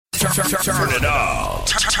Turn it up.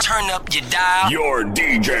 Turn up your dial. Your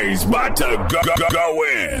DJ's about to go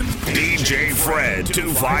in. DJ Fred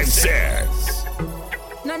 256.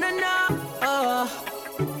 No.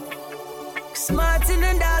 Smarting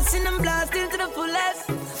and dancing and blasting to the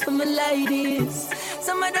fullest. For my ladies,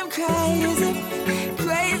 some of them crazy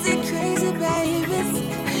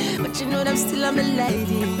babies. But you know them still are my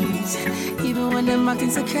ladies. Even when them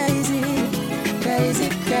acting so crazy.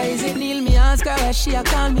 Neil me ask her why she a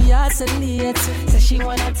call me isolate. Say she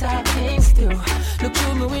wanna talk things too. Look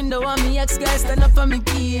through my window and me ex-guy stand up on me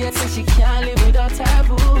gate. Say she can't live without her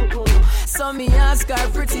boo. So me ask her,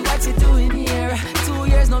 pretty, what you doing here? 2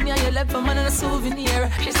 years now me and you left for man and a souvenir.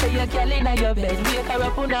 She say you're girl in your bed, wake her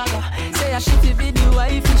up on her. Say she fi be the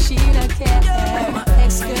wife if she don't care. My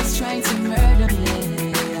ex-girl's trying to murder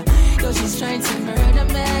me. Yo, she's trying to murder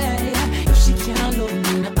me. If she can't love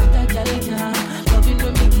me, no other girl can. Loving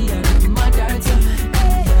when me give her my daughter.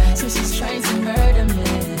 So she's trying to murder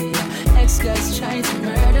me. Ex-girl's trying to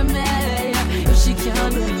murder me. If she can't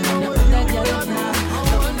love me, no other girl can.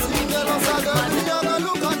 Loving when me give her my daughter.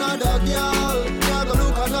 Look another girl,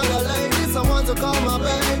 look another lady. Someone to call my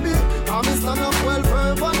baby. I'm stand up well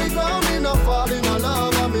firm on the ground. Me not falling in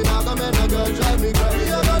love. I'm not gonna make a girl drive me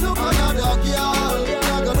crazy. Look another girl,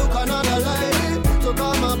 look another lady. To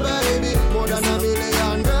call my baby. More than a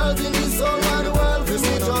million girls in this whole wide world. For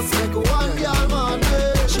me just make one girl man.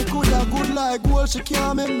 She could have good like gold. She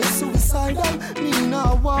can't make me suicidal. Me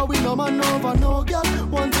now war with no man over no girl.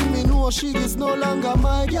 One thing me know, she is no longer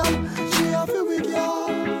my girl. She a fi with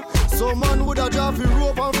girl. Some man woulda drop the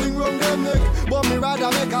rope and fling round them neck. But me rather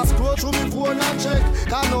make her scroll through me phone and check.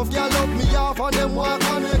 Kind of girl up me off and them walk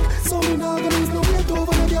connect. So me nah gonna miss no weight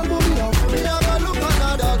over the girl but me off. Me a go look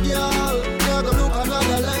another girl. Me a go look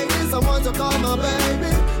another lady. Someone to call my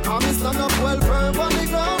baby. I me stand up well firm on the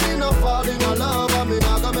ground. Me not falling in love and me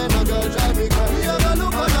nah gonna make no girl drive me crazy. Me a go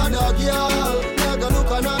look another girl. Me a go look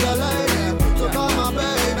another lady. To call my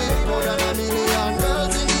baby. More than a million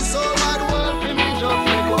girls in this whole wide world. Me just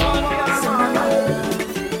make one.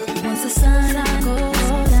 Once the sun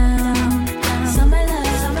goes down, summer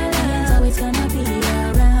love's always gonna be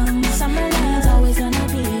around. Summer love's always gonna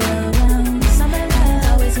be around. Summer love's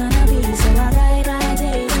always gonna be. So I write my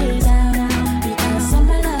days down because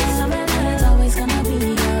summer love's always gonna be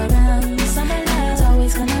around. Summer love's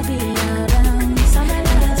always gonna be around. Summer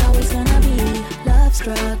love's always gonna be. Love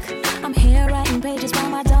struck. I'm here writing pages by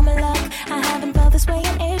my dumb luck. I haven't felt this way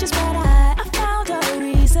in ages, but I found a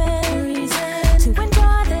reason to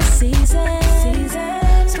enjoy this season.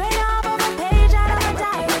 Straight off of a page out of a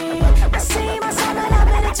diary, I see my summer love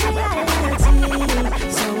in its reality.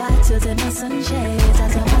 So I tilted my sunshades, I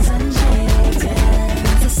turned my sunshades.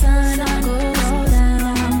 Once the sun goes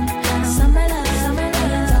down, summer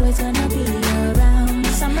love's always gonna be around.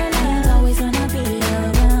 Summer love's always gonna be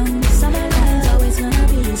around. Summer love's always gonna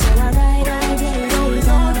be. So I write my days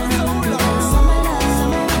down. Summer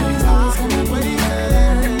love's always gonna be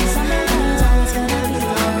around. Summer love's always gonna be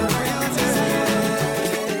around.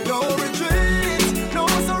 No retreat, no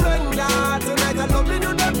surrender. Tonight I love you, do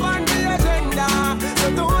not find the agenda. So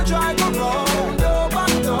don't try to run, no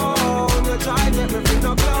back down. You try to make me feel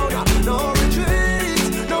no clown. No retreat,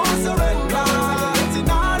 no surrender. It's in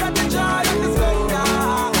all of the joy and the splendor.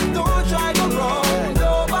 Don't try to run,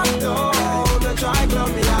 no back down. You try to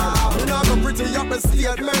me out. You know go pretty up a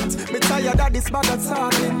statement. Me tired of this bag of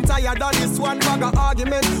talking. Tired of this one bag of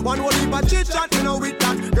argument. One whole heap of chit chat, you know with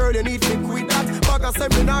that. Girl, you need to quit that. Bag of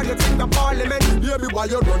seminar, you think the parliament. Baby, while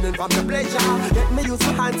you're running from the pleasure. Let me use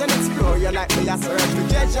my hands and explore you like me a search for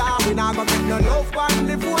treasure. We not gonna make no love and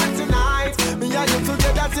live one tonight. Me and you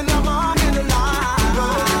together till the morning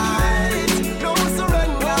light. No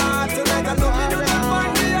surrender. Tonight I love you, do not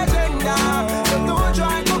find the agenda. So don't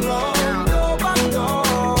try to run, no back down.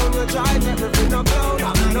 You try to make me feel no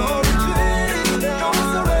clown. No retreat, no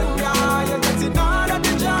surrender. You're getting all of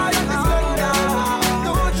the joy and the splendor.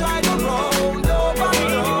 Don't try to run, no back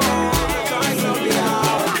down. Try to be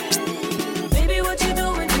out. Baby, what you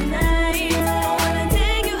doing tonight? I wanna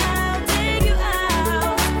take you out.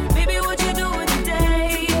 Baby, what you doing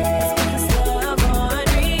today? It's this love on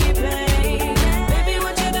replay. Baby,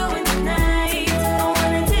 what you doing tonight? I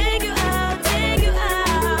wanna take you out.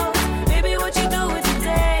 Baby, what you doing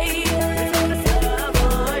today? It's this love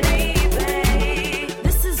on replay.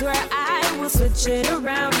 This is where I will switch it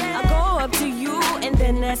around. I'll go up to you and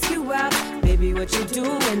then ask you out. Baby, what you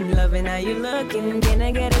doing? Loving how you looking. Can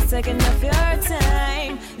I get a second of your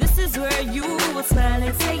time? This is where you will smile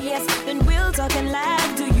and say yes. Then we'll talk and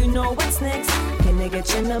laugh. Do you know what's next? Can I get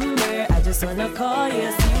your number? I just wanna call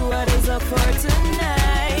you, see what is up for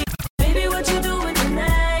tonight. Baby, what you doing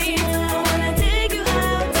tonight?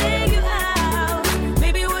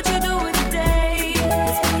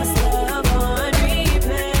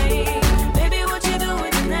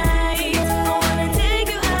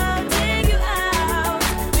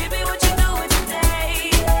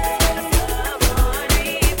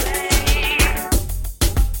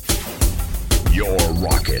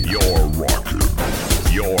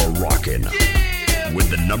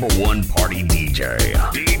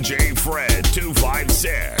 DJ Fred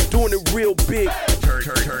 256. Doing it real big. Turn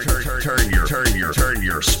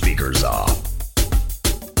your speakers off.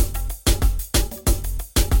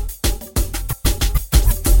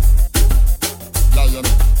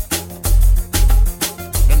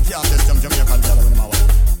 Them can't test them Jamaican girl when I'm out.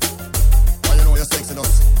 Why you know you're sexing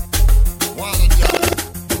us? Wanna girl.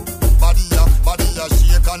 Body ya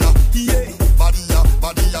shake and yeah. Body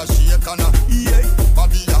ya shake and yeah.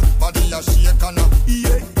 Body ya shake and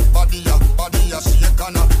yeah. Body ya shake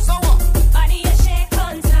and so what? Body ya shake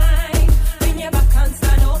on time. Bring your back and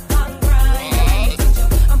stand up and grind.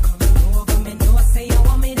 I'm coming over, me know say you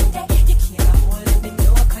want me today. You can't hold it, me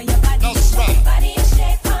know 'cause your body ya shake. Body ya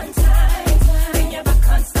shake on time. Bring your back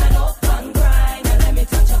and stand up and grind. And let me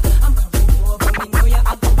touch you. I'm coming over, me know you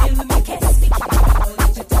have to deal with me kiss. Me can't hold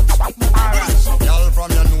it, you touch me, my body ya shake. Girl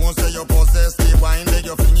from your nose say you possess the wine. Beg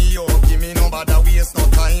you flingy up, give me no bother waste no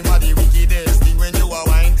time. At the wickedest thing when you are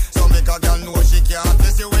wine. So make a girl know she can't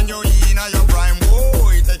test you when you're in your prime.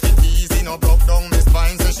 Boy, take it easy, no broke down my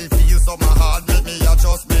spine. So she feels so my heart, make me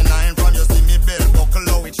adjust me line. From you see me belt buckle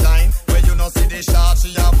how it shine. When you know see the shot,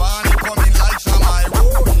 she a van it coming like Shamai.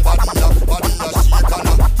 Boy, body ya shake and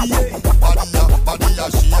yeah. Body ya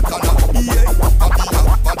shake and yeah.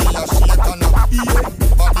 Body ya shake and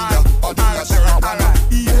yeah. Body ya shake and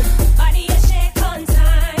yeah. Body ya shake on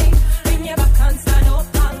time. Bring your back and stand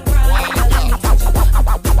up and grind. And let me touch you. I'm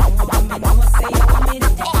coming over, me know say you want me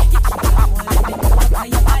today. You can't hold it, me know 'cause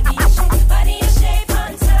your body ya shake. Body ya shake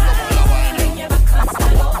on time. Bring your back and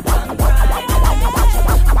stand up and grind. And let me touch you.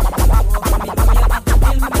 I'm coming over, me know you have to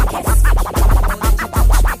deal with me kiss. Me can't hold it, you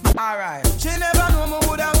touch me. Alright. She never know me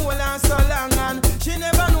woulda hold on so long and she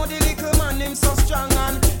never know the little man him so strong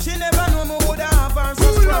and she never know me woulda have her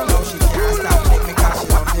so strong. Now she can't stop take me 'cause she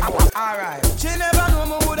love the boy. Alright. She never know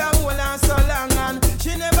me woulda hold on so long and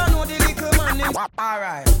she never know the little man him.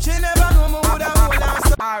 Alright. She never know me woulda hold on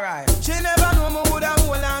so. Alright. She never know me woulda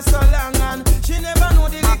hold on so long and she never know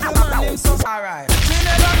the little man him so. Alright. She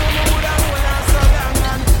never know me woulda hold on so long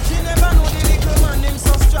and she never know the little man him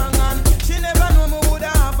so strong and she never know me woulda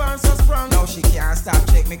have her so strong. Now she can't stop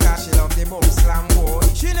check me 'cause she love the boom slam boy.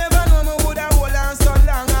 She never know me woulda hold on so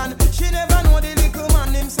long and she never know the little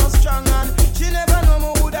man him so strong and she never know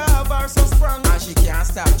me woulda have her so strong. And she can't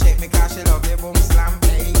stop check me 'cause she love the boom slam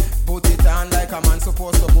play. Put it on like a man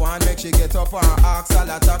supposed to go and make she get up and ask a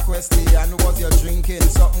lot of questions. Was you drinking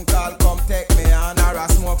something called come take me on or I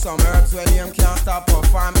smoke some herbs when him can't stop up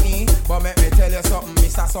for me. But make me tell you something,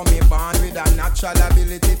 Mr. So me born with a natural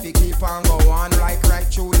ability to keep on go on like right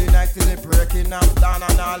through the night till it breaking up down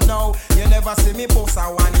and all. Now you never see me post a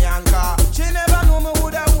one yanka. She never know me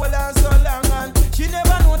woulda hold on so long and she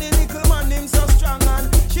never know the little man him so strong and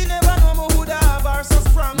she never know me woulda have her so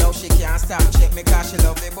strong. Now she can't stop check me 'cause she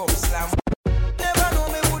love the boom slam. Never know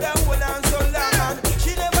me woulda hold on so long and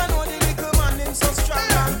she never know the little man him so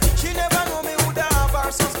strong and she never know me woulda have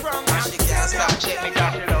her so strong. And she can't stop check me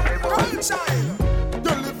 'cause she love the boom slam.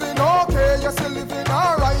 You living okay, you still living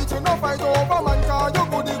alright. You no fight over man 'cause you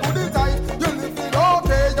goody tight. You living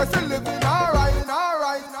okay, you still living alright.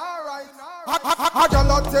 A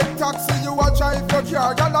gyal a take taxi, you a drive your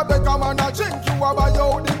car. Gyal a beg a man a drink, you a buy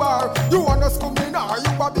out the bar. You wanna school me now,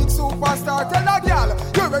 you a big superstar. Tell a gyal,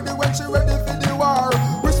 you ready when she ready for the war.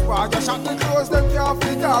 Whisper, you shot the clothes, them can't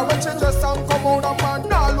fit her. When she just come out, a man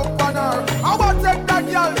now look on her. I want take that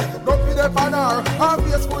gyal, go for the banner. Her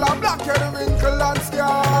face full of black hair, wrinkle and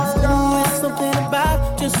scars. Ooh, it's something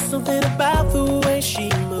about, just something about the way she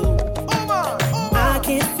moves. I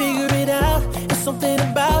can't figure it out, it's something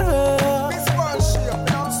about her.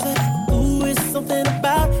 Ooh, it's something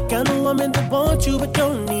about kind of woman that wants you but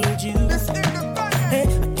don't need you. Hey, I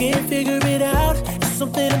can't figure it out, it's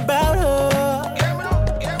something about her.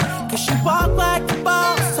 'Cause she walk like a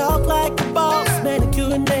boss, talk like a boss,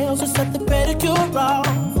 manicure and nails or set the pedicure off.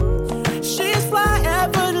 She's fly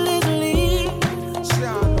effortlessly,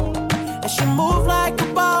 and she move like a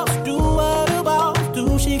boss, do what a boss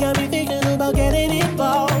do. She got me thinking about getting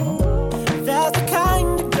involved. That's the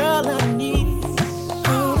kind of girl I need.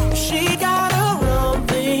 She got her own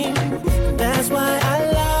thing, that's why I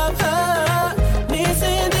love her. Miss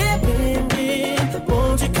Independent,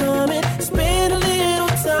 won't you come and spend a little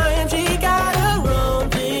time? She got her own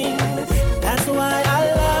thing, that's why I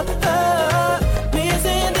love her. Miss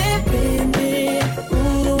Independent,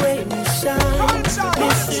 ooh, the way we shine.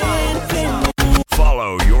 Miss Independent.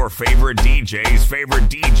 Follow your favorite DJ's favorite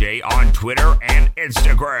DJ on Twitter and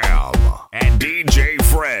Instagram and DJ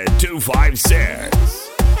Fred 256.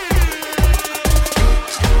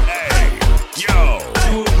 Hey, yo,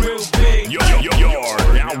 you're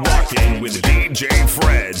now rocking with DJ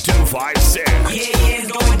Fred 256. Yeah,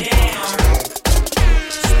 it's going down.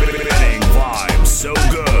 Spinning vibes so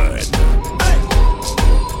good.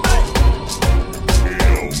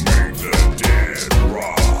 He'll make the dead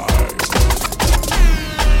rise.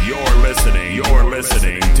 You're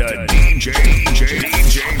listening to DJ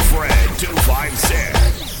Fred 256.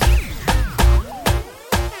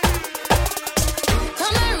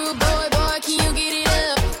 Come here, rude boy, boy, can you get it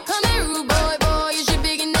up? Come here, rude boy, boy, is you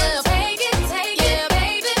big enough? Take it, yeah,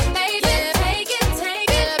 baby, baby, yeah, take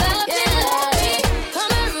it, up, yeah.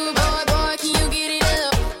 Come here, rude boy, boy, can you get it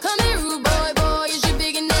up? Come here, rude boy, boy, is you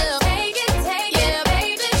big enough? Take it, yeah,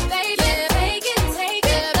 baby, baby, yeah, take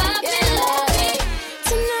it, up, yeah.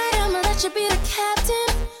 Tonight I'ma let you be the captain.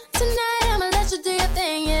 Tonight I'ma let you do your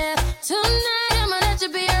thing, yeah. Tonight I'ma let you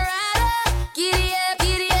be a rider. Giddy up,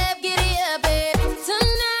 giddy up, giddy up, babe.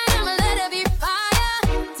 Tonight I'ma let it be fire.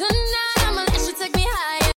 Tonight I'ma let you take me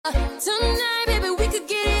higher. Tonight, baby, we could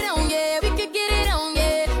get it on, yeah. We could get it on,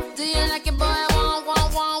 yeah. Do you like it, boy? Want,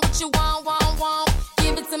 what you want,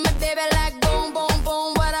 Give it to me, baby, like boom, boom,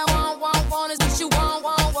 boom. What I want is what you want,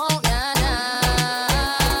 nah, nah.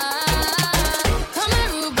 Come here,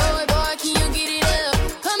 rude boy, boy, can you get it up?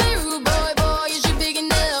 Come here, rude boy, boy, is you big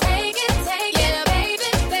enough? Take it, yeah, baby,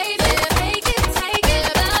 baby, yeah, take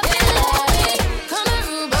it, up, yeah. Come here,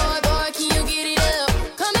 rude boy, boy, can you get it up?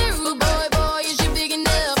 Come here, rude boy, boy, is you big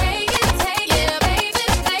enough? Take it, yeah, baby,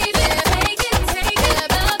 baby, yeah, take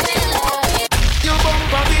it, up, yeah. You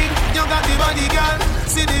bumper big, you got the body, girl.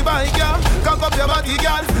 See the bike, girl. Cock up your body,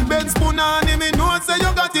 girl. Ben spoon on him, me know say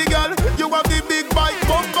you got the girl. You have the big bike,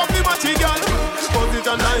 bump up the body, girl.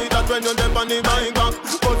 Position like that when you dip on the bike back.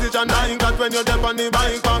 Position like that when you dip on the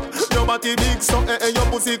bike back. Your body big, so your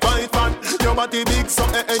pussy quite fat. Your body big, so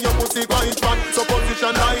your pussy quite fat. So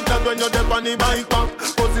position like that when you dip on the bike back.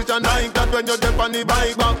 Position like that when you dip on the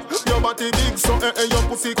bike back. Your body big, so your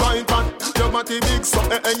pussy quite fat. Your body big, so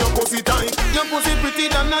your pussy tight. Your pussy pretty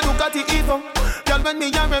than a Ducati Evo. Girl, when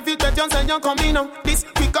me a rev it, you say you coming now. This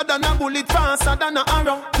quicker than a bullet, faster than a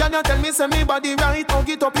arrow. Girl, you tell me say me body right, hug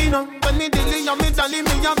it up in now. When me dilly, you me jolly,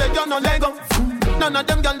 me a beg you no Lego. None of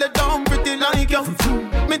them girl they down pretty like you.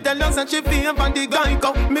 Me tell you say she feel for the guy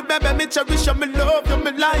go. Me baby, me cherish you, me love you,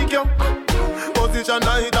 me like you. Position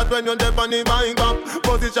like that when you dip on the bike back.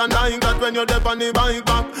 Position like that when you dip on the bike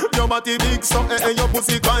back. Your body big, so your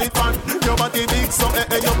pussy quite fat. Your body big, so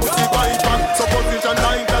your pussy quite fat. So position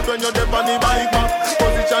like that when you dip on the bike back.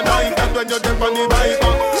 Position like that when you dip on the bike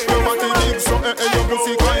back. Your body big, so your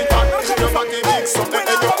pussy quite fat. Your body big, so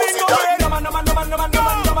your pussy tight.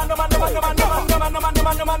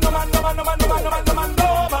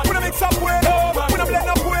 We don't mix up with, we don't blend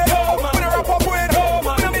up with, we don't wrap up with, we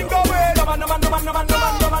don't mingle with. We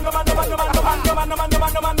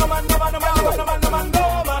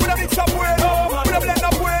don't mix up with, we don't blend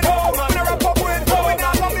up with, we don't wrap up with, we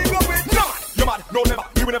don't mingle with. No, you mad? No, never.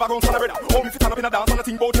 We will never go celebrate. Oh, if you turn up in a dance on a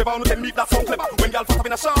thing about Trevor, no tell me if that sound clever. When y'all fuck up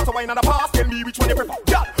in a shot, a wine and a pass, tell me which one you prefer.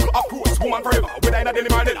 Y'all, of course, woman forever. Whether in a daily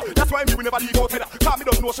or dinner. That's why me will never leave out header. Cause me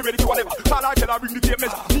don't know she ready to whatever. Call her, tell her, bring the tape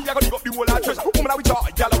measure. Me, I gonna leave up the whole lot treasure. Woman, we joy,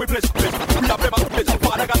 y'all, we pleasure. We have never pleasure.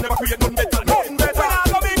 Father God never create none better. Nothing better. When I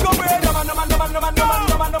go big go away. We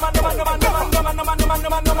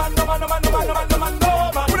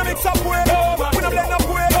don't mix up with, we don't blend up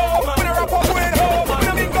with, we don't wrap up with, we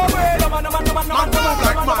don't mingle with. We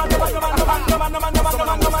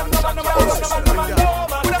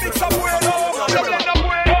don't mix up with, we don't blend up with.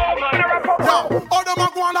 Yo, all them are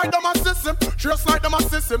going like them a system, just like them a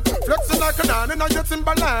system. Flexing like a nan and you're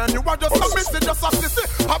Timberland. You are just a missy, just a sissy,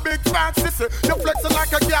 a big fat sissy. You're flexing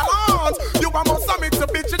like a gal aunt. You are more summit to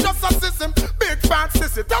bitch, you just a system. Big fat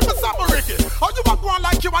sissy, tell me something Ricky. Or you are going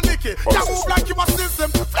like you a Nicky. You move like you a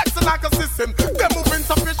system, flexing like a system. They moving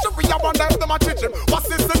to fish, we are one them a chicken. What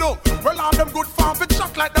system no? Well all them good farm fit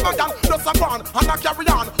shot like them a gal. Just a gone and a carry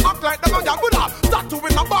on. Act like them a gal, good all. Tattoo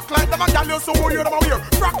in a back like them a gal. You so you them a wear.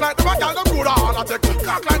 Rock like them a gal, the good all. I take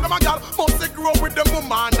cock like them a gal. Must they grow with the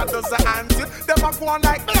woman that does the auntie. Them a go on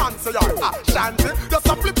like Beyonce or Shanty. Just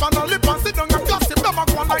a flip and a lip and sit down and gossip. Them a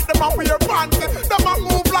go on like them a wear panty. Them a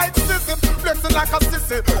move like sissy, flexing like a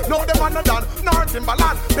sissy. No them a no done, nor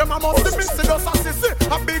Timberland. Them a must be missing just a sissy,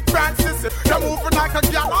 a big brand sissy. Them moving like a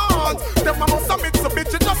gal aunt. Them a must a mix a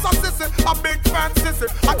bitch just a sissy, a big fan sissy.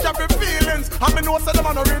 I carry feelings, I me know say them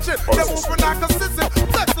a no rich it. Them moving like a sissy,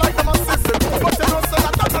 flex like them a sissy. But you know say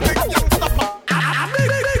that that's a big youngster.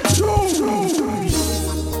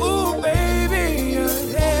 Ooh, baby, yeah.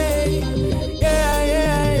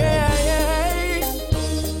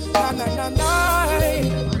 Na.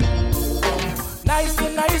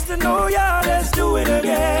 Nice to know ya, let's do it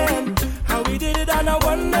again. How we did it on a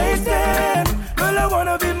one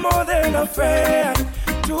friend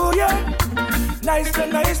to you. Nice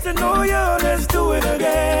to know you. Let's do it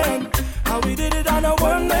again. How we did it on a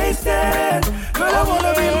one night stand. Girl, I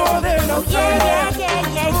wanna be more than a friend. Yeah.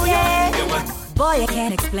 Boy, I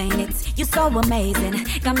can't explain it. You're so amazing.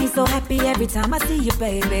 Got me so happy every time I see you,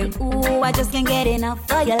 baby. Ooh, I just can't get enough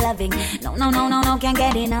for your loving. No, can't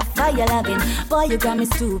get enough for your loving. Boy, you got me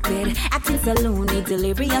stupid, acting so loony,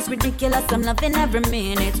 delirious, ridiculous. I'm loving every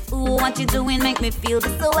minute. Ooh, what you doing make me feel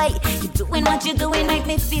this way. You doing what you doing make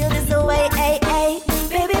me feel this way. Hey, hey,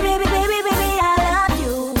 baby, I love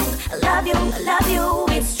you. I love you, I love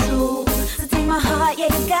you. It's true. So take my heart, yeah,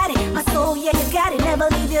 you got it. My soul, yeah, you got it. Never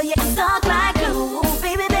leave you, yeah, you stuck like glue.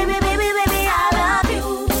 Baby, I love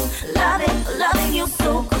you. Loving you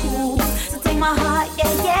so cool. So take my heart, yeah.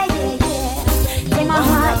 Take my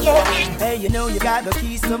heart, yeah. Hey, you know you got the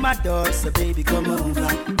keys to my door, so baby, come over.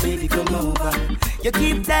 Baby, come over. You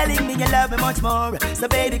keep telling me you love me much more, so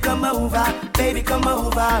baby, come over. Baby, come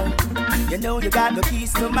over. You know you got the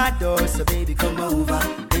keys to my door, so baby, come over.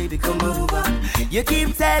 Baby, come over. You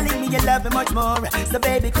keep telling me you love me much more, so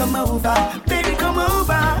baby, come over. Baby, come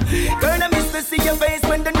over. Girl, I miss to see your face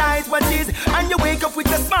when the night watches, and you wake up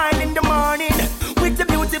with a smile in the morning, with a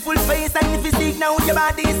beautiful face and if you see now your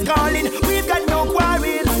body is calling. We've got no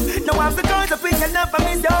quarrels, no obstacles of your love. I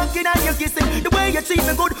miss talking and you kissing. The way you treat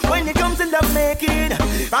me good when it comes to love making.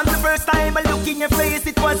 From the first time I look in your face,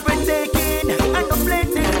 it was breathtaking and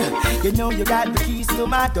conflicting. You know you got the keys to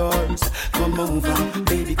my doors. Come over,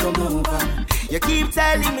 baby, come over. You keep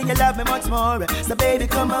telling me you love me much more, so baby,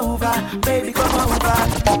 come over, baby, come over.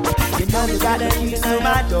 You know you got the keys to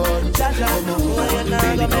my doors. Come over,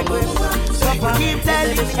 baby, come over. You keep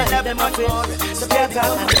telling me you love me much more, so baby,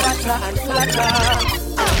 come over.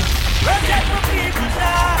 Protect my people,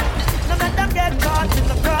 none of them get caught in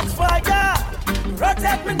the crossfire.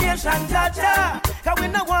 Protect my nation, Jaja, cause we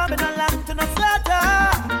no want me no lamb to no slaughter.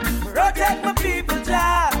 Protect my people,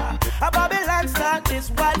 Jah, a Babylon start this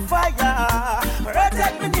wildfire.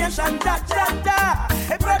 Protect my nation, Jaja,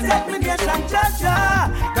 hey, protect my nation, Jaja.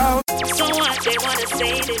 So what they wanna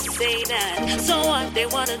say this, say that. So what they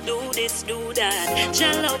wanna do this, do that.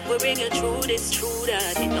 Chill up, we bring it through this, true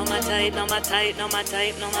that. It no my type, no my type, no my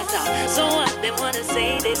type, no my type. So what they wanna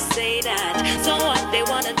say this, say that. So what they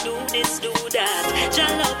wanna do this, do that.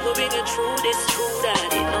 Chill up, we bring it through this, true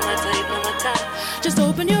that. It no my type, no my type. Just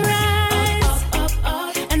open your eyes,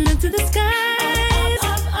 up, and look to the sky.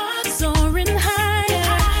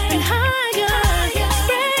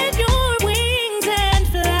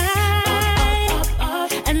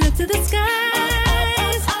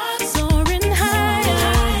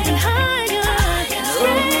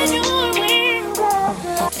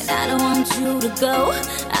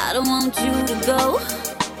 I don't want you to go,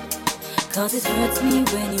 cause it hurts me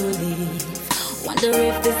when you leave. Wonder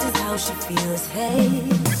if this is how she feels, hey.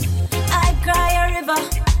 I cry a river,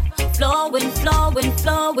 flowing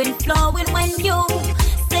when you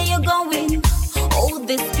say you're going. Oh,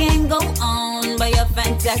 this can't go on, but you're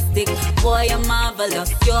fantastic. Boy, you're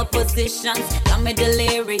marvelous, your positions got me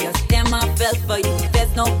delirious. Damn, I fell for you,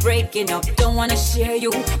 there's no breaking up. Don't wanna share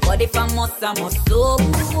you, but if I must so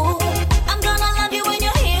I'm gonna love you when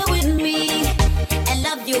you're here with me, and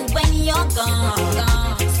love you when you're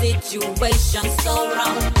gone. Situation so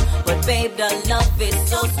wrong, but babe, the love is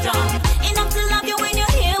so strong. Enough to love you when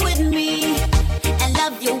you're here with me, and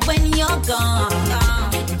love you when you're gone.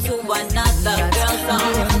 To another girl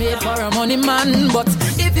song. You're made for a money man, but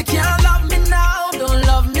if you can't love me now, don't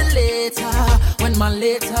love me later. When my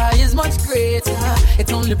later is much greater,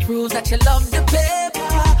 it only proves that you love the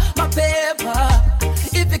paper, my paper.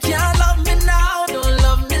 If you can't love me now, don't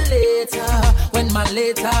love me later. When my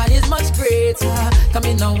later is much greater, come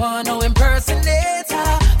in, no one, no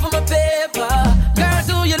impersonator for my paper. Girl,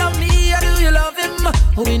 do you love me or do you love him?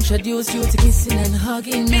 Who introduced you to kissing and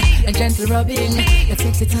hugging and gentle rubbing, your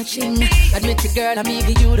sexy touching? Admit it, girl, I'm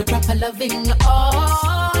giving you the proper loving.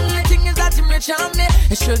 Oh, the thing is that you rich on me.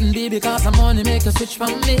 It shouldn't be because I'm only make you switch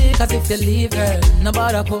from me. Cause if you leave, girl,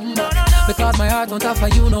 nobody come back. Because my heart won't offer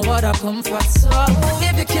you no what I come for. So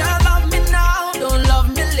if you can't love me now, don't love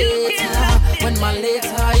me later. When my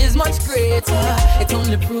later is much greater, it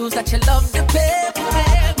only proves that you love the paper,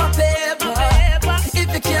 my paper.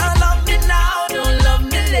 If you can't love me now, don't love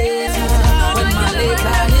me later. When my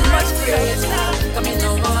later is much greater, come in,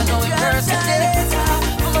 no one, no impersonator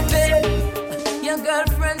for my baby. Your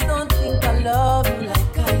girlfriends don't think I love you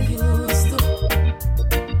like I used to,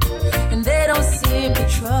 and they don't seem to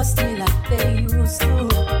trust me like they used to.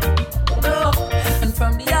 No. And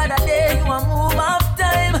from the other day, you want move off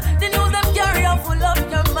time. The news them carry up full of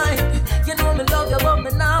your mind. You know me love you, but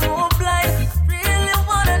me now move blind. Really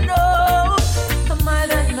wanna know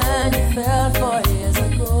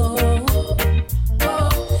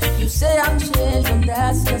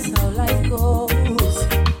goes.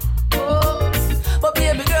 Oh, but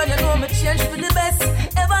baby girl, you know me change for the best.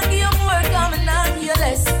 Ever give you more, come and not give you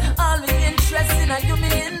less. All me interest in, and you me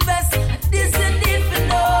invest. This you need to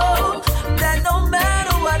know that no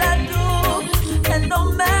matter what I do, and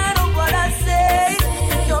no matter what I say,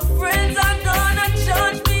 your friends are gonna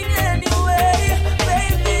judge me anyway.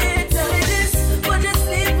 Baby, tell me this: would you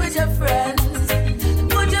sleep with your friends?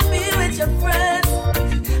 Would you be with your friends?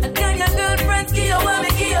 And can your girlfriends give you what we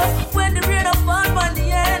give you when the rain of fall on the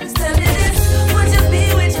ends? Tell me this: would you be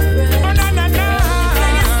with your friends? Oh, no, no, no.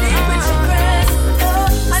 Can you sleep with your friends?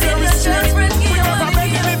 Oh, and if your girlfriends give you what we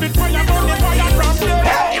give you,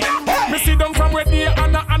 me see them from where they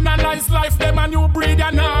analyze life. Them a new breed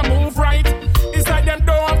and now move right. It's like them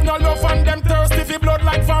don't have no love and them thirsty for blood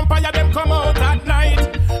like vampire. Them come out at night.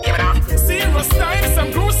 You know, serious time,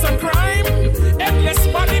 some gruesome crime. Endless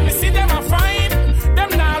body, me see them a fine. Them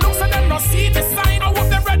now look so them no see the sign. I hope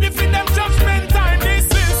they're ready for them judgment time. This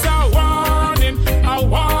is a warning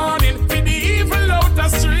for the evil out the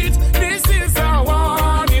street. This is a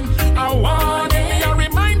warning. Me a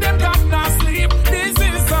remind them that not sleep. This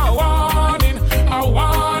is a warning.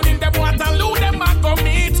 Them want to lose them and go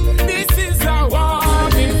meet. This is a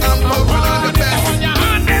warning. I'm moving on the best.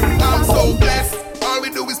 I'm so blessed. All we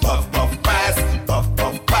do is puff, puff, pass.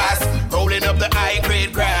 Rolling up the high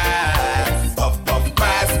grade grass. Puff, puff,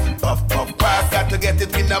 pass. Got to get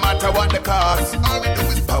it in no matter what the cost. All we do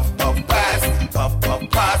is puff, puff, pass.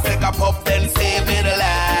 Take a puff, then save me the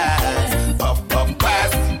last. Puff, puff,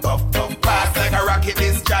 pass. Like a rocket,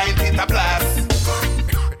 this giant hit a blast.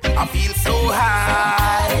 I feel so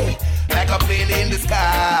high, like a plane in the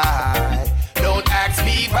sky. Don't ask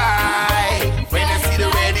me why, when I see the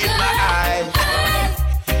red in my eye.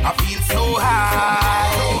 I feel so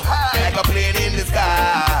high, like a plane in the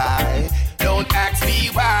sky. Don't ask me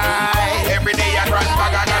why, every day I run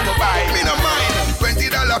back, I got to buy. Me no mind, $20,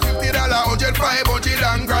 $50, 100, 500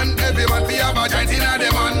 and grand. Every man we have a giant in a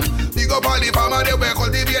demand. Big up all the farmer, they will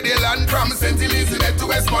cultivate the land. From St. Elizabeth to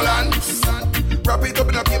Westmoreland. Wrap it up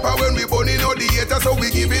in a paper when we burning out the hater. So we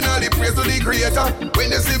giving all the praise to the creator. When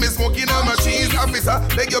they see me smoking on my cheese, officer,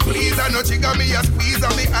 beg you please, I know trigger me a squeeze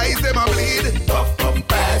and me eyes them a bleed. Puff, puff,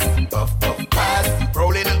 pass.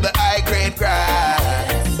 Rolling up the high grade grass.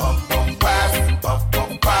 Puff, puff, pass.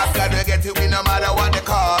 Gotta get it no matter what the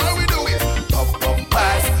cost. How we do it? Puff, puff,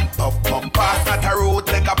 pass. Not a road,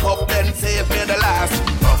 take a puff, then save me the last.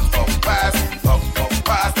 Puff, puff, pass.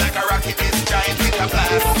 Like a rocket, this giant hit a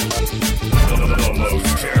blast. The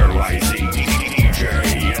most terrorizing DJ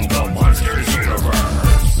in the Monsters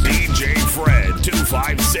universe, DJ Fred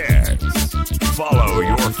 256. Follow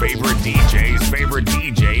your favorite DJ's favorite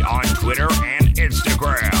DJ on Twitter and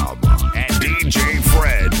Instagram at DJ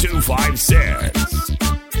Fred 256.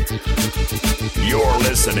 You're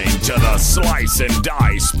listening to the Slice and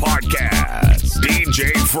Dice podcast.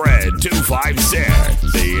 DJ Fred 256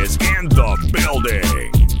 is in the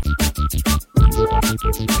building.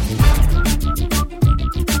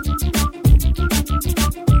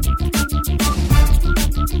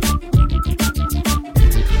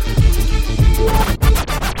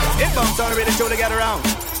 It comes on with the show to get around.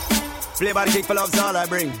 Play by the kick for love's all I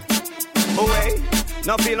bring. Away,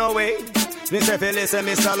 no feel no way. This if you listen,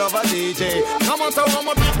 Mr. Lover DJ. No matter how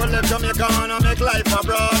my people left Jamaica and make life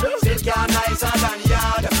abroad. Still can nicer than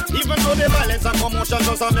yard. Even though the violence and commotion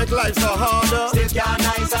just make life so hard. Still can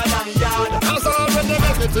nicer than yard. As always they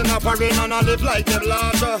make it in a parade and I live like them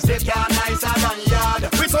large. Still can nicer than yard.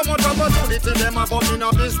 With so much opportunity, them about me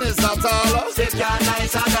no business at all. Still can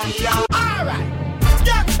nicer than yard. Alright,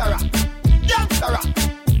 gangsta rock,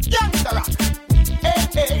 hey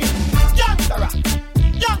hey, gangsta rock.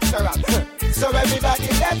 So everybody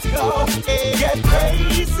let's go, hey. Get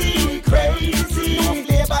crazy. Move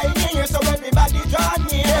play by ear, so everybody draw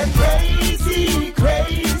near. Get crazy.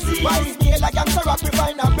 Why feel like I'm so rock, we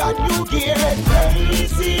find a brand new gear. Get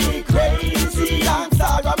crazy. Dance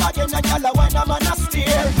all rum again and y'all when I'm on a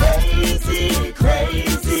steer.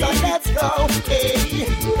 Crazy. So let's go, hey.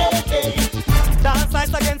 Dance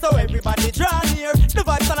nice again, so everybody draw near. The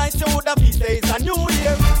vibes are nice, show the feast days a new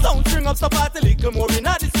year. Sound string up, so party little more in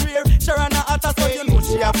the sphere. Sharana Atta, so you know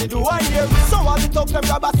she have to do a year. So all the talk, them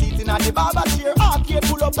grab a seat in the barber chair. Arcade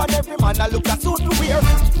pull up and every man a look a suit to wear.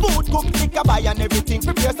 Food cook, pick a buy and everything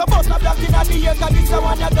prepare. So bust a black in the year, cause this a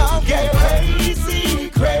one you down. Get crazy.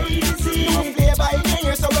 Move play by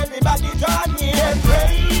ear, so everybody draw near. Get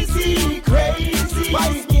crazy. Why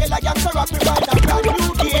feel like I'm so rock, we find a brand new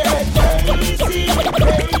gear. Crazy.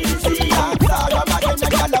 Dance all rum again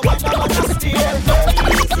and y'all when I'm on a steer.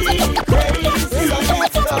 Crazy. So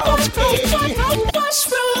let's go, hey.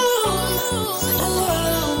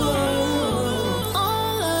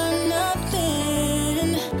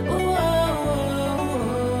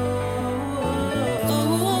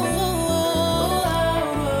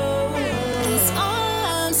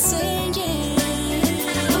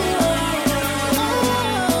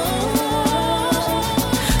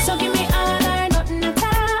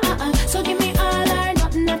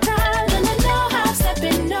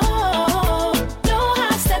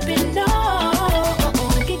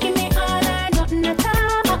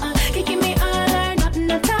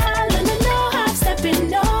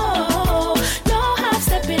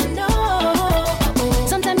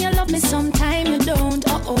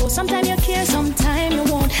 Sometimes you care, sometimes you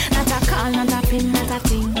won't. Not a call, not a pin, not a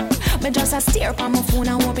thing. But just a stare on my phone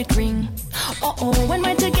and hope it ring. When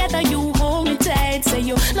we're together, you hold me tight. Say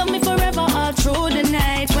you love me forever all through the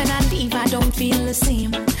night. When I leave, I don't feel the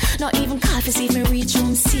same. Not even call to see if me reach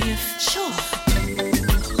home safe. Sure.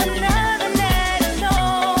 Another night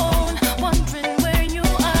alone, wondering where you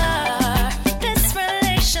are. This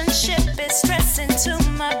relationship is stressing to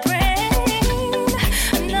my brain.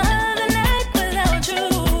 Another night without you,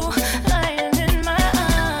 lying in my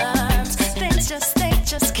arms. Things just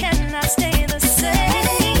cannot stay the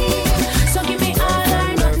same. So give me all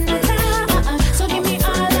or nothing at all. So give me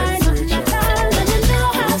all or nothing at all. And you know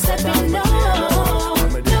how stepping no.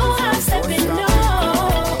 Know how stepping no.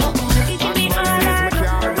 Give me all or nothing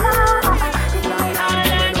at all. Give me all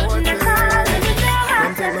or nothing at all. And you know how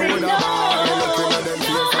stepping no.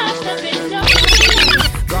 Know how stepping no.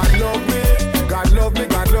 God love me, God love me,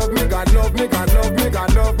 God love me, God love me, God love me,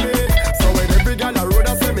 God love me. So when every girl a road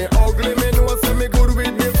a say me ugly, me know say me good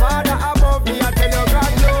with the Father above me. I tell you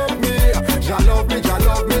God love me, Jah love me, Jah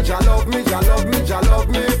love me, Jah love me, Jah love me, Jah love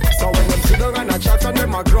me. So when them sit down and a chat and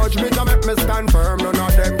them a grudge me, Jah make me stand firm. None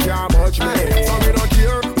of them can budge me. So me no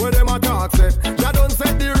care what them a talk say. Jah don't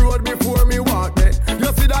set the road before me walk there.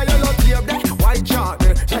 You see that yellow tape there, white chalk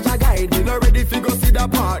there. Jah guide me, no ready fi go see the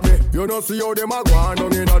part there. You know see how them a go on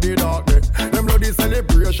down inna the dark there. Them bloody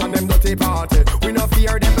celebration, them dirty party. We no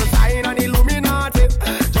fear them to sign and Illuminati.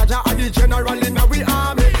 Jah are the general inna we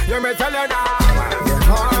army. You me tell you now. The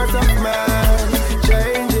heart of man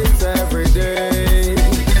changes every day,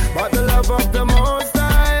 but the love of the Most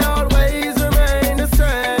High always remain the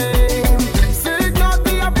same. Seek not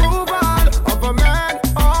the approval of a man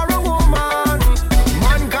or a woman.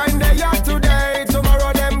 Mankind they are today,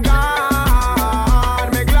 tomorrow them gone.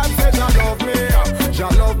 Me glad say Jah love me, Jah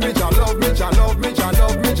love me, Jah love me, Jah love me, Jah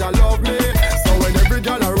love me, Jah love me. So when every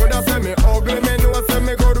girl a road a say me ugly, me know say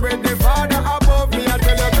me good with the Father above me. I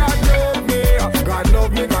tell you God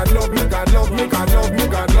love me, God love me, God love me, God love me, God love me,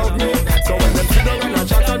 God love me. So when them sit down and a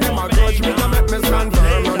chat and them a grudge me, they make me stand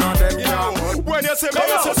firm. None of them can. When you see me,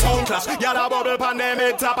 you see sound clash. Y'all a bubble pan them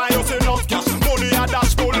head top and you see enough cash. Money a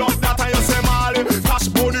dash full of that and you see Marley. Cash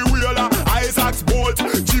Bunny Wheeler, Isaac's Bolt,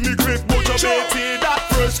 Jimmy Cliff, Butcher Betty. That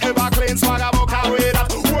fresh ever clean swagger book away that.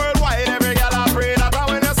 Worldwide every girl a pray that. And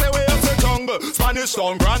when you say we you see jungle, Spanish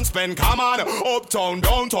town, Grand Spend, come on. Uptown,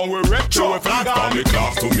 downtown, we wreck you, we flag on. From me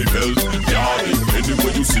class to me belt, yardy.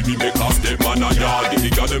 Anywhere you see me make a step, man a yardy. The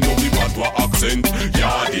girl them know me bad to accent,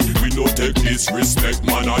 yardy. We no take disrespect,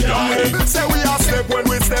 man a yardy. Say we a step when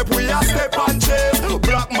we step and chase.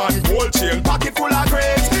 Black man, gold chain, pocket full of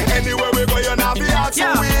grapes. Anywhere we go, you not be out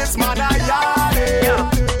to waste, man a yardy.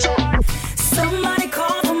 Somebody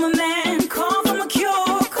call for my man, call for my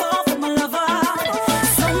cure, call for my lover.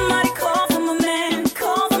 Somebody call for my man,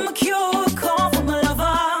 call for my cure, call for my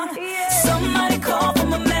lover. Somebody call for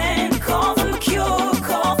my man, call for my cure,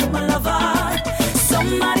 call for my lover.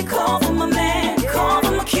 Somebody call for my man, call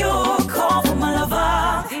for my cure, call for my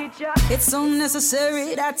lover. It's so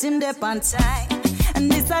necessary that him dip on time.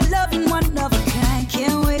 And this I love in one of a kind.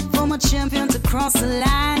 Can't wait for my champion to cross the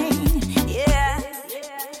line. Yeah.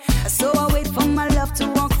 So I wait for my love to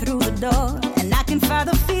walk through the door, and I can find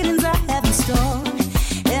the feelings I have in store,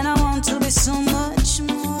 and I want to be so much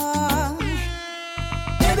more.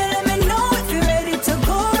 Baby, let me know if you're ready to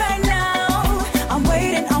go right now. I'm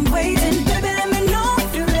waiting, baby, let me know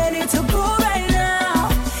if you're ready to go right now.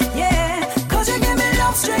 Yeah, 'cause you give me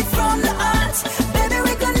love straight from the heart. Baby,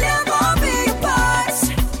 we can never be apart.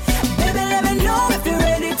 Baby, let me know if you're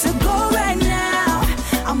ready to go right now.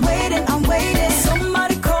 I'm waiting.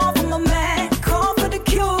 Somebody call for my man, call for the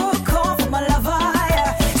cure, call for my lover.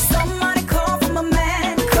 Yeah. Somebody call for my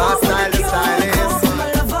man, call for the cure, call for my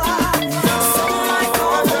lover. Somebody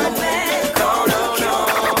call for my man, call for the cure.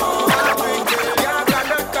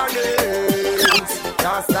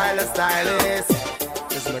 Stylist.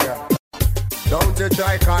 Listen again. Don't you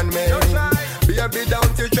try con me, baby.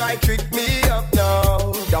 Don't you try trick me up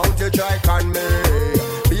now. Don't you try con me,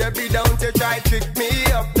 baby. Don't you try trick me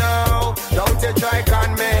up now. Don't you try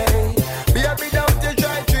con me, baby. Don't you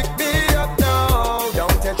try trick me up now.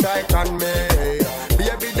 Don't you try con me,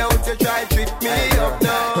 baby. Don't you try trick me up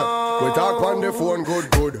now. We talk on the phone,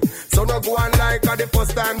 good. So no go on like the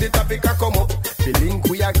first time the topic a come up. The link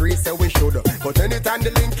we agree say we should, but anytime the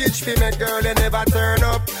linkage fi make girl they never turn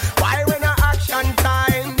up. Why when a action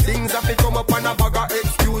time things have to come up and a bag of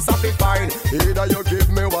excuse have to find. Either you give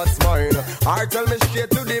me what's mine, or tell me straight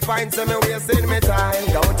to the point, so me wasting me time.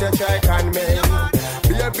 Don't you try con me,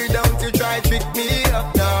 baby. Don't you try trick me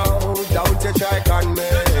up now. Don't you try con me,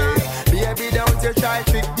 baby. Don't you try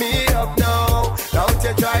trick me up now. Don't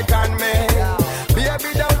you try con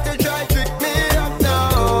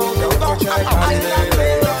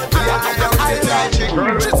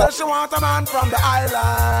says she want a man from the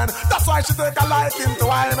island. That's why she take a liking to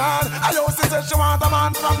wine man. I also says she want a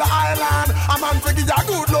man from the island. A man to give you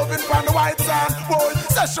good loving from the white sand. Boy,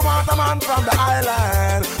 says she want a man from the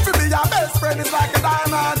island. To be your best friend is like a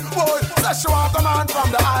diamond. Boy, says she want a man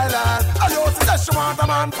from the island. I also says she want a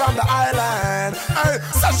man from the island. Hey,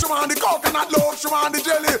 says she want the coconut love, she want the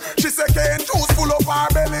jelly. She say cane juice full of her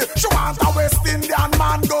belly. She want a West Indian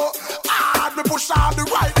man go hard. Me push all the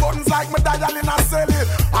right buttons like me dial in a celly.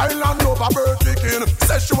 Island love a bird kicking.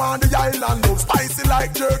 Says she want the island love spicy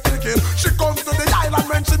like jerk chicken. She comes to the island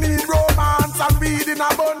when she need romance and weed in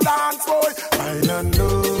abundance. Boy, island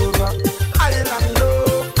love, island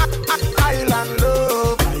love, island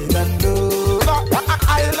love, island love,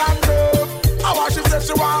 island love. How she says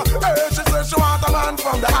she want, she says she want a man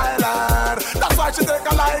from the island. That's why she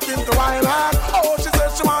take a liking to island. Oh, she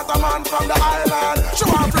says she want a man from the island. She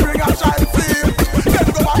want to bring a child field. Then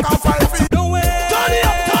go back and 5 feet. No way. Turn it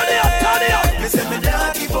up, turn it up, turn it up. Me say me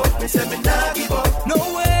nah give up. Me say me nah give up. No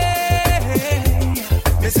way.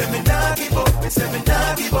 Me say me nah give up. Me say me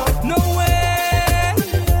nah give up. No way.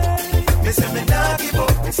 Me say me nah give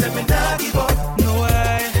up. Me say me nah give up. No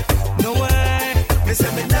way. No way. Me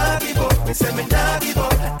say me nah give up. Me say me nah give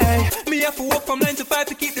up. Hey, me have to work from 9 to 5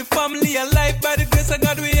 to keep the family alive. By the grace of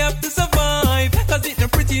God, we have to survive. Cause it no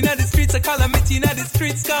pretty in the streets, a calamity in the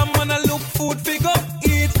streets. Come on and look food, figure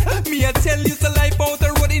eat. Me I tell you, the life out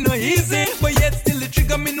the road, it no easy. But yet still the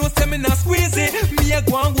trigger, me no say me not squeeze it. Me I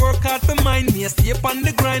go and work hard for mine. Me I stay up on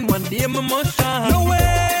the grind, one day me must shine. No way.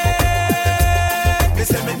 Me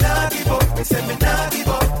say me nah give up. Me say me nah give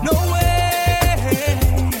up. No way.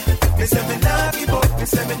 Me say me nah give up. Me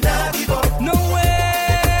say me nah give up. No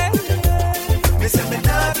way. Me say me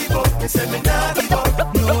nah give up. Me say me nah give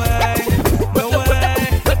up. No way. No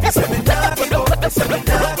way. Me say me nah give up. Me say me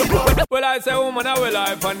nah give up. Well, I say, woman, I will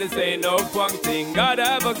life, and this ain't no punk thing. Gotta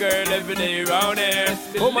have a girl every day round here.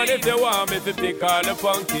 Woman, if you want me to pick all the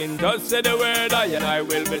punkin, just say the word, and I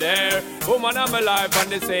will be there. Woman, I'm alive,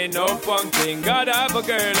 and this ain't no punk thing. Gotta have a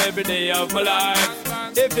girl every day of my life.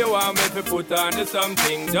 If you want me to put on to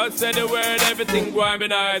something, just say the word, everything going be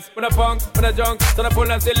nice. When I punk, when I junk, so I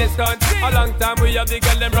pull a silly stunt. A long time we have the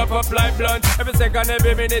girl, them wrap up like blunt. Every second,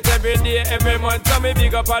 every minute, every day, every month. So me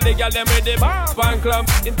big up all the girl, them with the fan clump.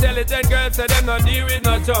 Intelligent girls say them not deal with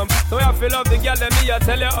no chump. So I feel up the girl, them me I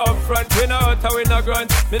tell you up front. We know how we no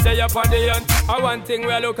grunt. Me say up on the hunt. I one thing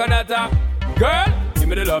we are looking at her. Girl, give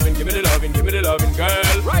me the loving, give me the loving, give me the loving,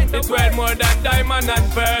 girl. Right, it's worth more than diamond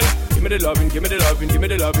and pearl. Give me the loving, give me the loving, give me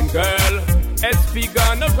the loving, girl. SP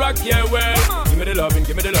gonna rock your world. Give me the loving,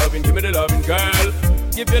 give me the loving, give me the loving, girl.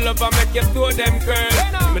 Give you love and make you to them girl.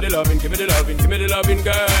 Give me the loving, give me the loving, give me the loving,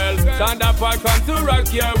 girl. Sound up I come to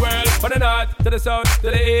rock your world. From the north to the south,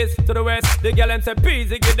 to the east, to the west. The girl and say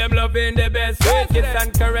peasy, give them loving the best. Sweet kiss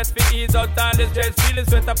and caress for ease out all the stress. Feeling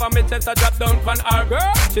sweat up on my chest, I drop down from her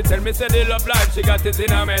girl. She tell me say the love life, she got it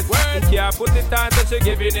in a mess. She can't put it on, so she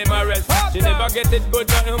giving him a rest. She never get it good,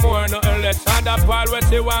 nothing more, nothing less. Sound up all where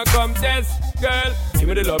she want come test. Girl, give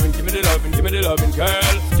me the loving, give me the loving, give me the loving,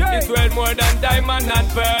 girl. It's worth more than diamond and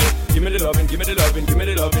pearl. Give me the loving, give me the loving, give me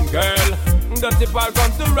the loving, girl. Dusty Paul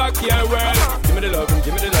come to rock your world. Give me the loving,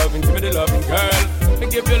 give me the loving, give me the loving, girl. Me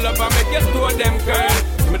give you love and make you to them, girl.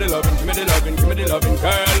 Give me the loving, give me the loving, give me the loving,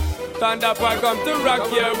 girl. Thunder Paul come to rock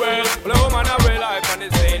your world. Well, a woman have a life and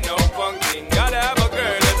this ain't no punk thing. Gotta have a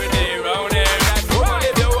girl every day round here. That's woman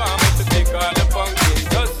if you want me to take all the punk thing.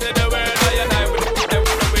 Just say the word, I and I will.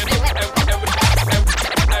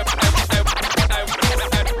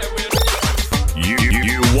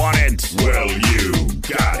 You want it? Well, you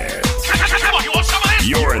got it.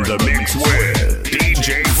 You're in the mix with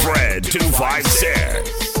DJ Fred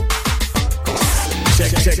 256.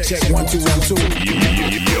 Check 1 2 1 2.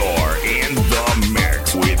 You're in the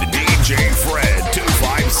mix with DJ Fred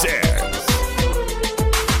 256.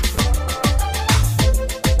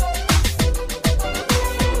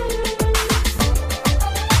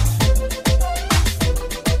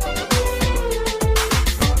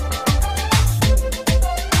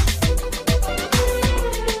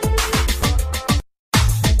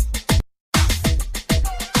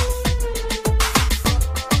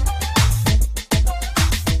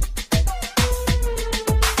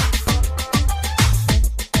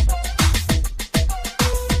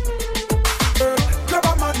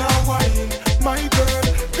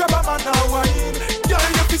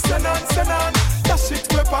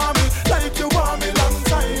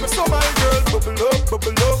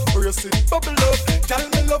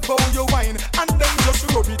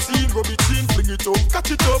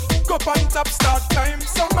 Cup on top, start time.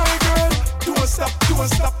 So my girl, don't stop, don't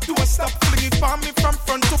stop, don't stop. Fling it for me from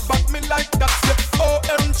front to back, me like that. Say,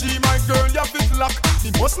 OMG, my girl, you have it locked.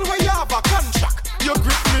 The muscle where you have a contract, you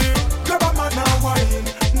grip me. Grab a man and wine,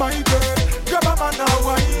 my girl. Grab a man and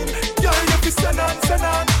wine. Girl, you be send on.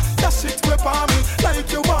 That shit whip on me like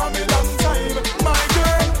you want me long time. My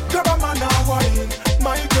girl, grab a man and wine.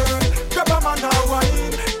 My girl, grab a man and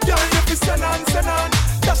wine. Girl, you be send on.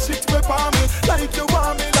 That shit whip on me like you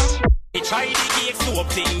want me long. Me try the cake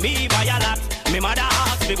soap thing, me buy a lot. Me mother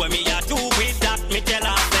ask me what me a do with that. Me tell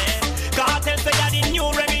her say, cartel say ya the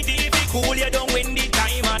new remedy fi cool you down when the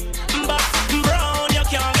time at. But brown you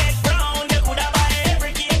can't get brown. You coulda buy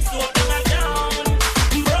every cake soap downtown.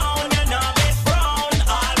 Brown you not get brown.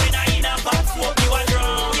 All when I in a box soap you a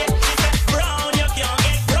drown. Yeah, she said brown you can't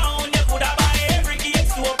get brown. You coulda buy every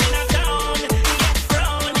cake soap in a town. Yeah,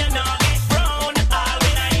 brown you not get brown. All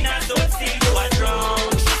when I in a soap still you a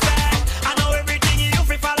drown. She said I know everything you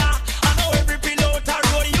fi follow. I know every pillow to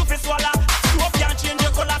road you fi swallow. Soap can't change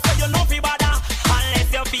your color so you know fi bother.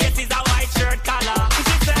 Unless your face is a white shirt color. She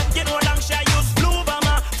said you know long she use blue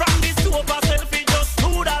bomber. From this soap a selfie just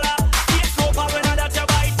 $2. Take soap when I that you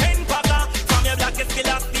buy 10 packer. From your black still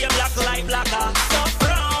a stay black like blacker. So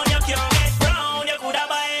brown you can't get brown. You coulda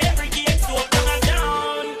buy every cake soap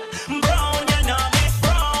downtown. Brown you not get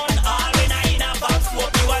brown. All when I in a box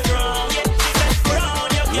soap you a drown. Yeah, she said brown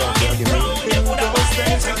you can't get brown. You coulda buy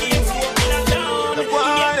every cake soap in a town.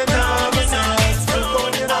 Yeah, brown you not get brown. All when I in a soap still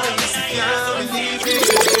you a drown.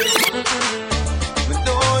 Me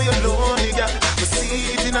know you're lonely, girl. Me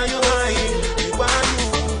see it in your eye. You want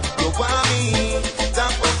me.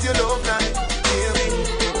 Tap up your love life, baby.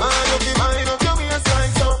 Mind up your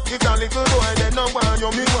waistline, so if that little boy then no want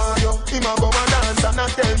you, me want you. Him a go and dance and I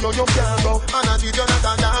tell you can't go. And I treat you not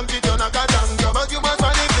a damn, treat you not a damn. But you must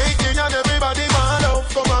find the victory and everybody want out.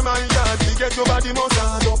 Come on, my yard, we get your body most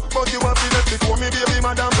hard up. But you have to let it go, me baby,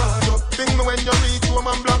 madam bad up. Think me when you reach home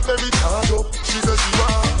and Blackberry charge up. She says she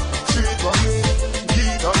want, treat for me,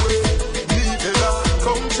 give away. Me tell her,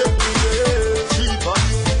 come check me, yeah. She for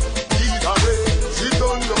me, give away. She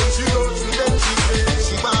don't know, she loves me, then she say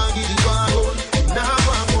she want give it one up. Now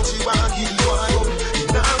want put she want give it one up.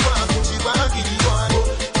 Now want put she want give it one up.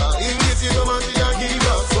 In this you come and she a give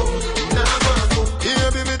us up. Now want to, here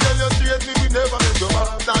baby tell you straight, me we never let you back.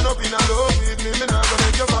 Stand up in a love with me not gonna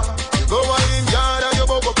let you back. You go out in yard and you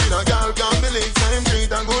buck up in a girl, can't believe same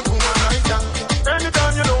treat and good woman like that.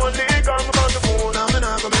 Anytime you don't leave, come on the phone, I'm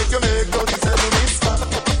not gonna make you make no decision, mister.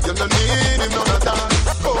 You don't need him none at all.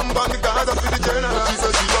 Come back the guard up to the general. She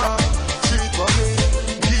said she want, treat for me,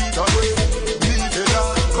 give away. Me tell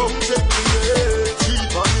her, come check me, yeah.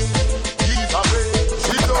 Treat for me, give away.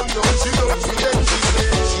 She don't know, she loves me, then she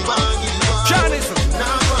say she want give you one. Johnson,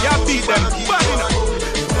 you beat them bad enough.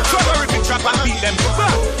 Strawberry big trap and beat them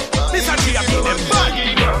bad. This and she a beat them bad.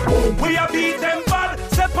 We a beat them bad.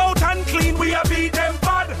 Step out and clean, we a beat them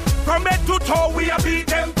bad. From head to toe, we a beat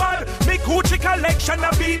them bad. Me Gucci collection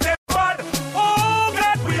a beat them bad. Oh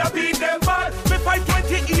God, we a beat them bad. Me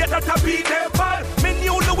 528 that a beat them bad. Me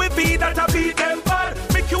new Louis V that a beat them bad.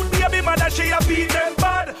 Me cute baby mother she a beat them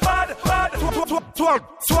bad.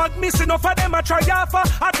 Swag missing off of them a try offer.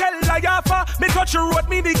 I tell lie offer. Me touch the road,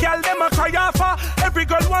 me the girl them a cry offer. Every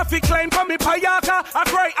girl want fi climb for me payaka. I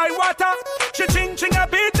cry I water. Ching I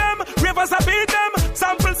beat them. Rivers I beat them.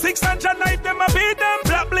 Sample 600 knife them I beat them.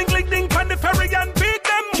 Black blink ding on the ferry and beat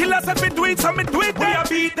them. Killers said me do it so me do it. We a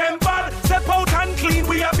beat them bad. Step out and clean,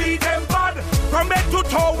 we a beat them bad. From head to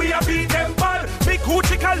toe, we a beat them bad. Big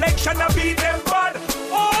Gucci collection a beat them bad.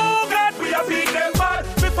 Oh God, we a beat them bad.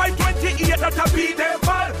 Me 528 that a beat them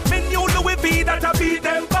bad. Me new Louis V that a beat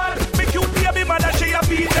them bad. Me cute baby mother she a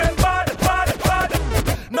beat them bad.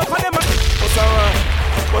 No for them.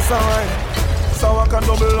 What's alright? So I can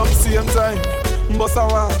double up same time. Boss a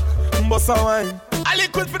wine. I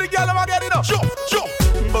liquid for the girl, I'ma get it up. Sure.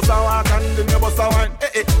 Boss a walk and then you boss a wine.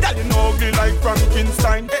 Girl, you know ugly like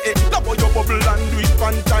Frankenstein. Love how you bubble and do it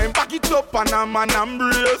one time. Back it up and a man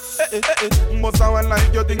embrace. Boss a wine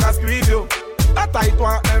like you think I squeeze you. That tight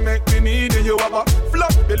one make me need you. You have a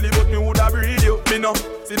flop belly but me woulda breed you. Me no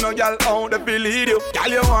see no girl out the believe you. Girl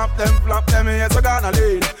you want them flop them yes you gonna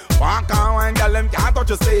lead. Walk and wine girl them can't touch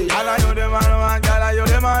you say. Girl you the man one girl you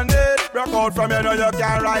the man dead. Broke out from you know you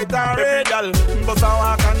can't write and read. Girl bust a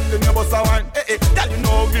walk and then you bust a wine. Girl you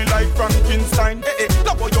know ugly like Frankenstein.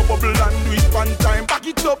 Love how you bubble and do it one time. Back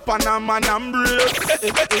it up and a man embrace.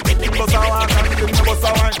 Bust a walk and then you bust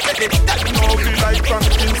a wine. Girl you know ugly like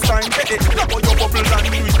Frankenstein. Love how you bubble and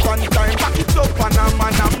do it one time. Back it up and a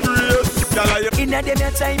man embrace. In a day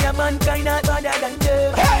time, your man kinda better than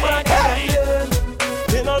you.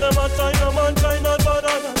 You know them a China mankind not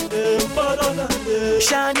better than them, better than them.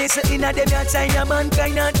 Shawty say inna them a China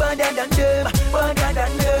mankind not better than them, better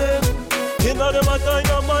than them. Inna them a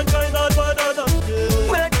China mankind not better than them.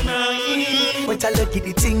 But I look at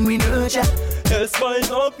the thing we nurture. Else find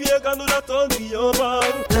up here can do that on me over.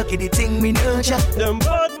 Look at the thing we nurture. Them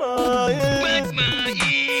bad mind.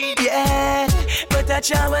 Yeah, but I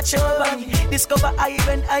try watch over me. Discover I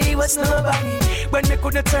when I was nobody. When me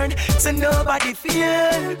couldn't turn to nobody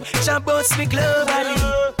fear. Jump bounce me globally.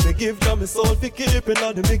 They give them my soul for keeping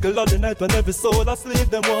on the middle of the night when every soul asleep.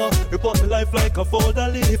 Them want report my life like a folder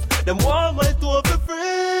leaf. Them want my toe for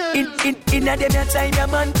free. In a them time, the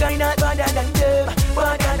mankind not better than them,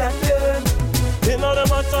 better than them. In a them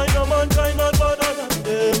time, the mankind not better than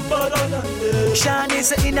them, better than them. Shawty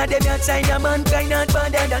say in a them time, the mankind not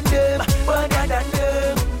better than them, better than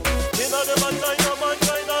them. In a them time, the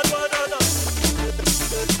mankind not better than them.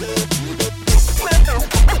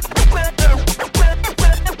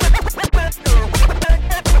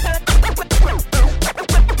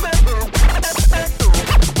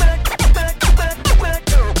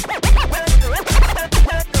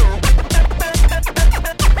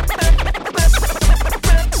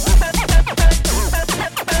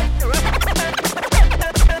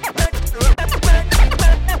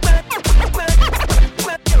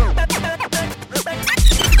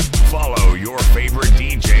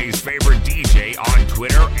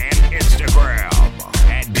 Twitter and Instagram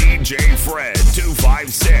at DJ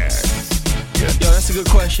Fred256. Yo, that's a good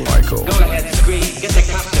question. Michael. Go ahead, scream. Get the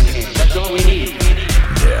cops in here. That's all we need.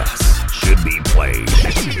 Yes. Should be played.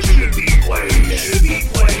 Should be played. Should be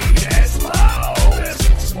played as loud as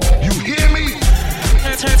possible. You hear me?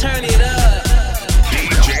 Turn it up.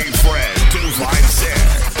 DJ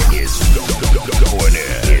Fred256 is going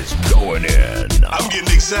in. It's going in. I'm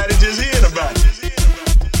getting excited just hearing about it.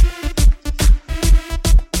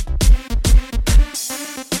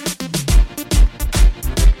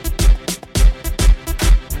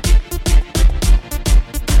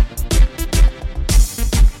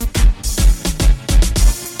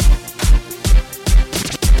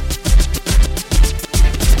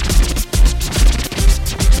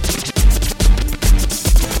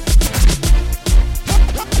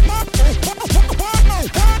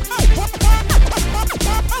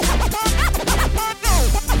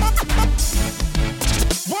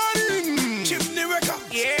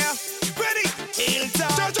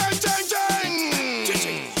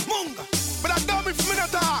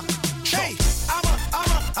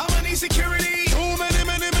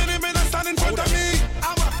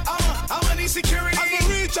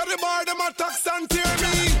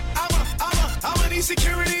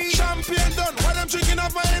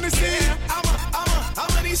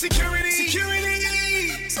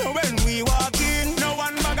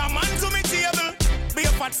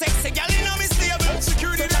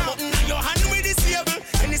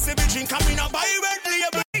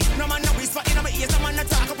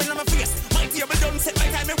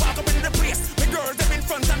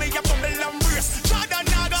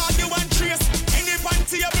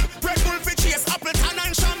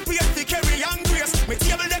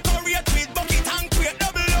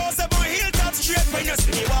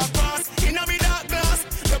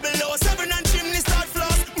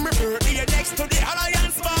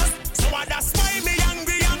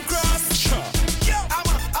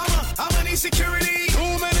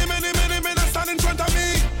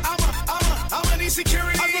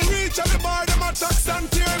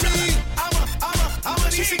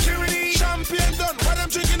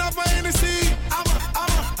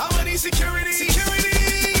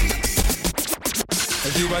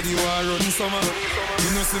 Everybody want run summer. You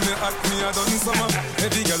know see me act me a done summer.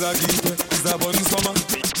 Every girl a give me is a bun summer.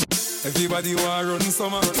 Everybody want run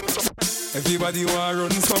summer. Everybody want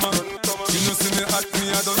run summer. You know see me act me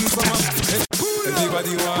a done summer.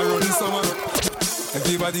 Everybody want run summer.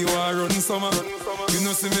 Everybody want run summer. You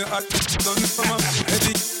know see me act done summer.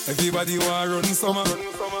 Everybody want run summer.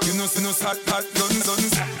 You know see no hot guns.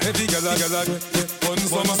 Every girl a fun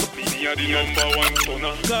summer. Me a the #1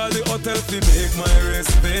 sonner. Call the hotel to make my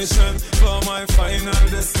reservation for my final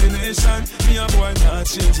destination. Me a boy not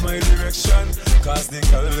change my direction, cause they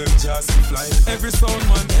call them just fly. Every sound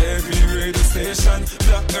man, every radio station.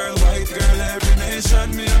 Black girl, white girl, every nation.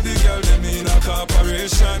 Me and the girl, them in a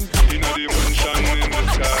corporation. In a dimension in the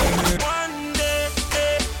sky. One day,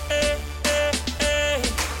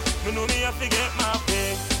 me know me have to get my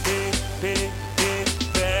pay for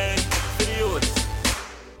the youth.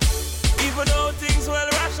 Even though things well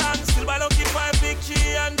ration, still by lucky 5 big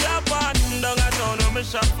tree and Japan. Down a town on me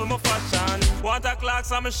shop for my fashion. Want a class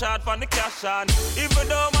box, I'm a shot from the cash on. Even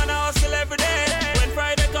though man I hustle every day, when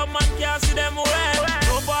Friday come man can't see them away.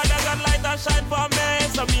 No bother got light and shine for me,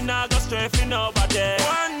 so me nah go stray for nobody.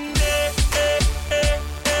 One day,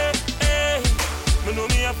 me know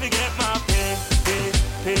me have to get my pay.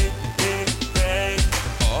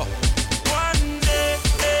 One day,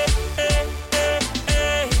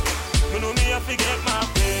 me know me have to get my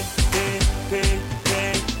pay.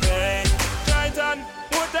 Triton,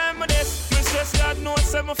 what time of this? Me stress God knows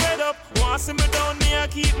say me fed up. Want see me down, me I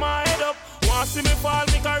keep my head up. Want see me fall,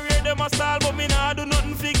 me career them a stall, but me nah do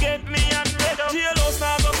nothing fi get me and red up. Jailhouse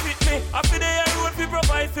nah go fit me. After the air road fi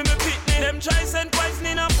provide fi me pitney. Them try send poison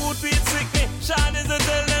in a food feed sick me. Sean is a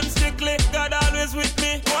tell them strictly, God always with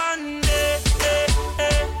me. One day,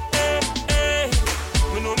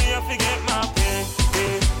 me know me have to get my pay.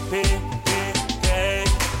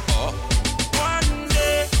 One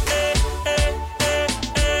day,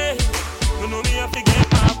 me know me have to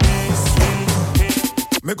get my pay.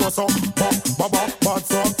 Me go so bad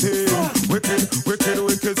swag team. Wicked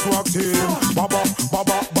swag team. Bad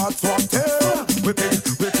swag team.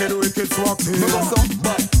 Wicked swag team. Me go so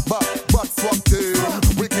bad swag team.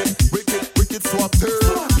 Wicked swag team.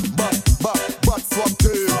 Bad swag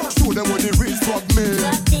team. Show them what the real swag mean.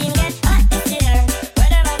 Swag team get hot this year.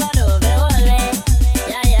 Whatever I do, they hold me.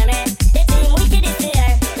 Yeah, hear me. The team wicked this year.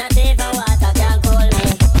 Not even water can cool me.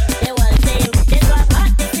 The whole team is what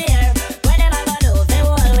hot this year. Whatever I do, they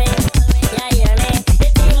hold me. Yeah, hear me. The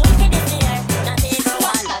team wicked this year. Not even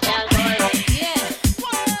water can cool me. Yeah.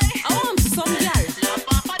 I want some girl.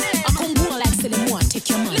 I come go like say them want take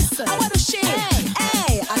your man. Listen. I want to share.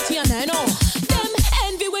 Hey, I tell you now. Them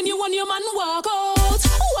envy when you want your man walk out.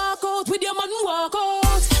 Walk out with your man walk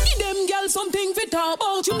out. Give them girl something fit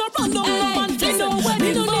about. You not run down no man fling no wedding.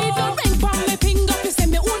 You don't need no ring from me finger. You say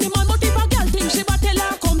me only man, but if a girl think she better tell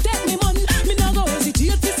her come take me man. Me nah go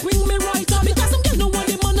hesitate to swing me right on. Because some girl no want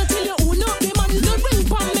the man until you own up the man. The ring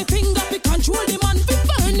from me finger fi control the man. Fi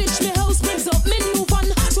furnish me house, brings up me new fan.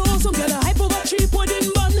 So some girl a hype over 3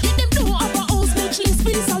 pudding bun. Them don't have a house, much less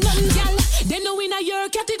piece of land, girl. They know in a your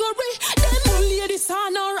category. Them only the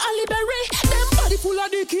son or Ali Berry. Them body full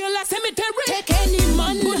of the kill like cemetery. Take any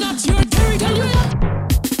man, but not your territory.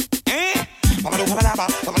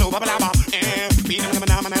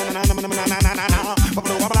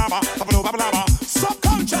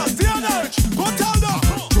 Subconscious, the energy. Go tell them.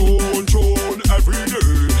 Tune every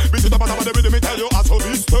day. Busy the bottom of the rhythm, me tell you as how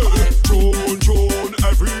this day. Tune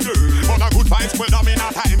every day. On a good vibes, well, I'm in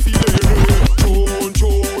a time for it.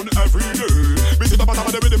 Tune every day. Busy the bottom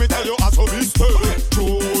of the rhythm, me tell you as how this day.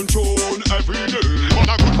 Tune every day. On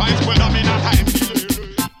a good vibes, well, I'm in a time for it.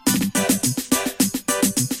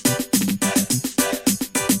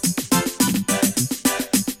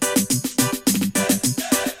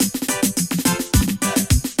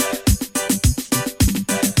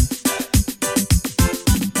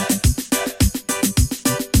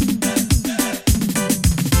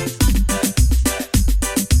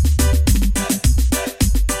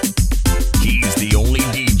 He's the only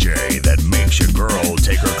DJ that makes your girl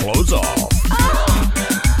take her clothes off.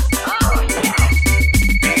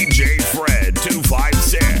 DJ Fred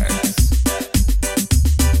 256.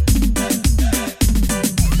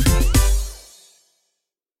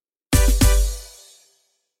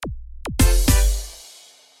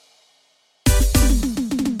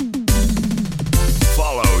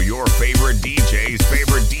 Follow your favorite DJ's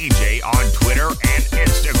favorite DJ on Twitter and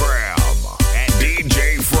Instagram at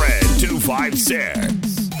DJ Fred 256.